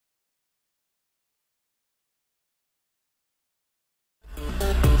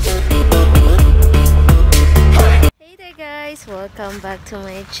guys! Welcome back to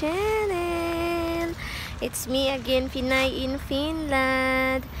my channel! It's me again, Pinay in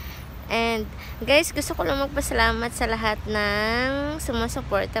Finland. And guys, gusto ko lang magpasalamat sa lahat ng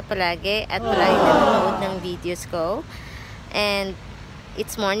sumusuporta palagi at palagi nanonood ng videos ko. And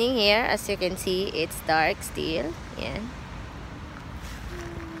it's morning here. As you can see, it's dark still. Yan.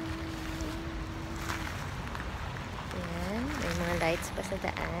 Yan. May mga lights pa sa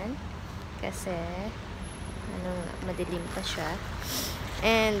daan. Kasi madilim pa siya.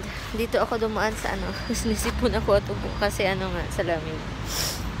 And dito ako dumaan sa nisipon ako kasi sa lamig.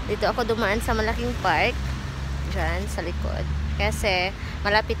 Dito ako dumaan sa malaking park dyan sa likod. Kasi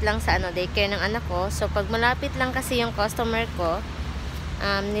malapit lang sa daycare ng anak ko. So pag malapit lang kasi yung customer ko,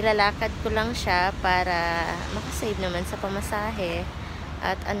 nilalakad ko lang siya para makasave naman sa pamasahe.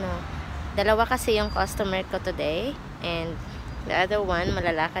 At dalawa kasi yung customer ko today. And the other one,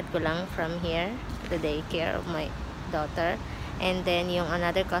 malalakad ko lang from here to the daycare of my daughter. And then, yung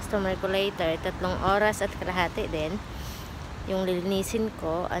another customer ko later, 3 oras at kalahati din. Yung lilinisin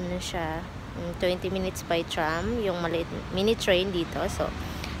ko, siya, 20 minutes by tram, yung maliit, mini train dito. So,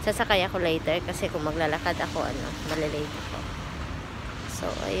 sasakay ako later kasi kung maglalakad ako, malilate ako. So,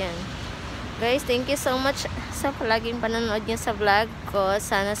 ayan. Guys, thank you so much sa palaging panonood nyo sa vlog ko.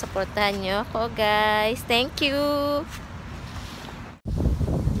 Sana supportahan nyo ako, guys. Thank you!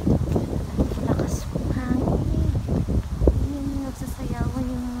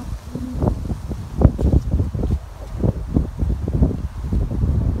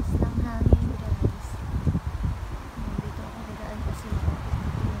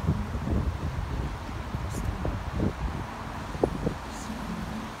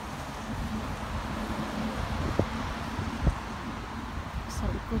 Sa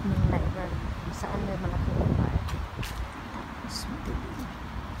likod ng library saan may malaking park, tapos madilim.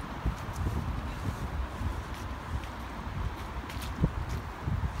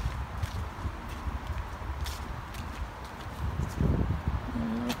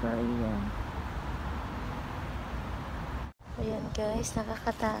 Library yan. Ayan guys,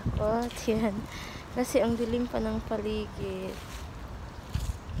 nakakatakot yan kasi ang dilim pa ng paligid.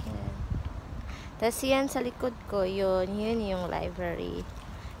 Tapos yan sa likod ko, yun yung library.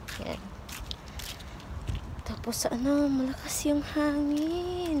 Yan. Tapos malakas yung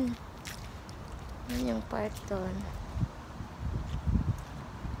hangin. Yan yung part doon.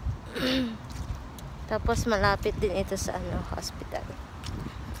 Tapos malapit din ito sa hospital.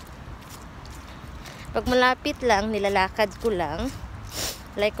 Pag malapit lang, nilalakad ko lang.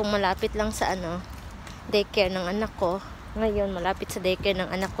 Like kung malapit lang sa daycare ng anak ko. Ngayon, malapit sa daycare ng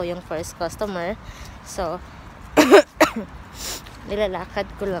anak ko yung first customer. So,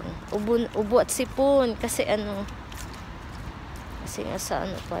 nilalakad ko lang. Ubo at sipon. Kasi kasi nga sa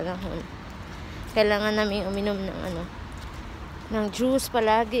panahon. Kailangan namin uminom ng juice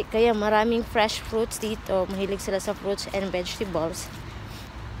palagi. Kaya maraming fresh fruits dito. Mahilig sila sa fruits and vegetables.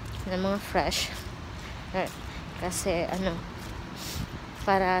 Na mga fresh. Kasi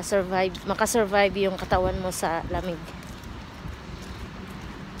para makasurvive yung katawan mo sa lamig.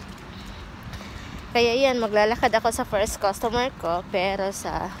 Kaya yan, maglalakad ako sa first customer ko, pero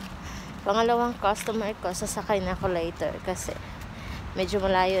sa pangalawang customer ko, sasakay na ako later kasi medyo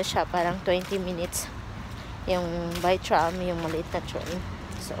malayo siya, parang 20 minutes yung by tram, yung maliit na train.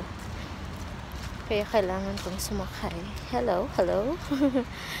 So, kaya kailangan kong sumakay. Hello, hello.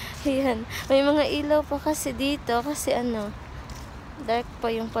 Ayan, may mga ilaw pa kasi dito kasi dark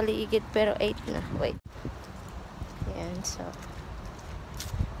pa yung paligid pero 8 na. Wait. Ayan, so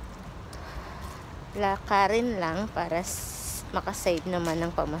lakarin lang para makasave naman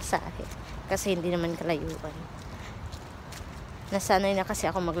ng pamasahe kasi hindi naman kalayuan. Nasanay na kasi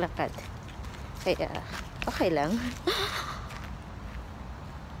ako maglakad kaya okay lang.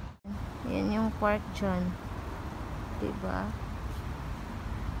 Yan yung park dyan, diba?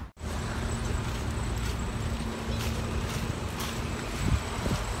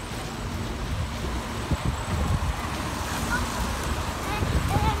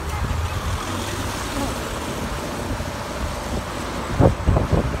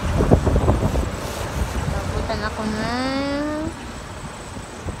 Ako na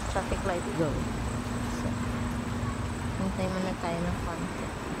traffic light go. So, hintay muna tayo ng konti.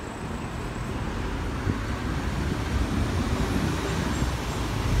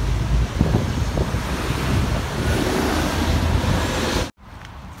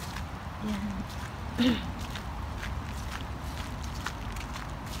 Yan.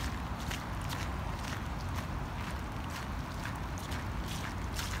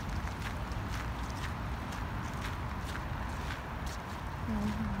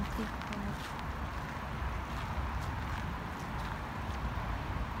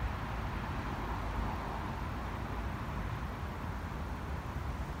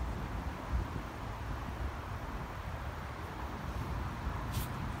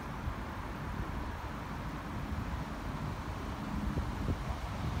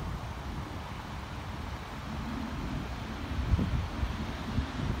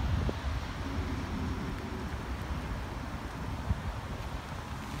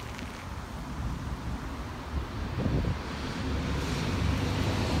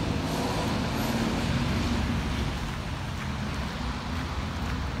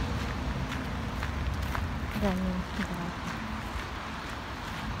 Daming dati.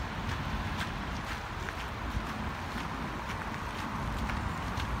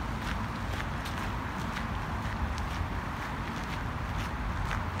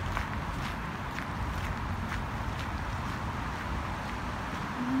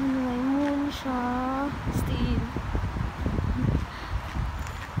 May moon siya. Still.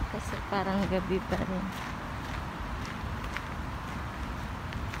 Kasi parang gabi pa rin.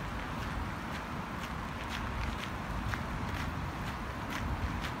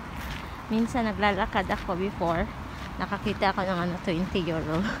 Minsan naglalakad ako before. Nakakita ako ng 20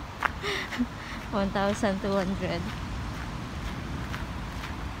 euro. 1,200.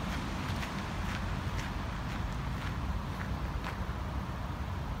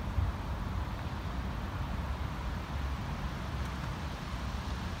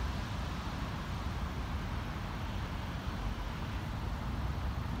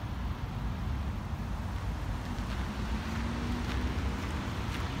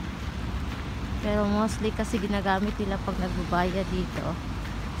 Pero mostly kasi ginagamit nila pag nagbabayad dito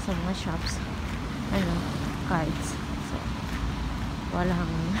sa mga shops, cards. So,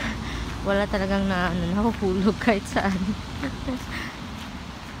 wala talagang nahuhulog kahit saan.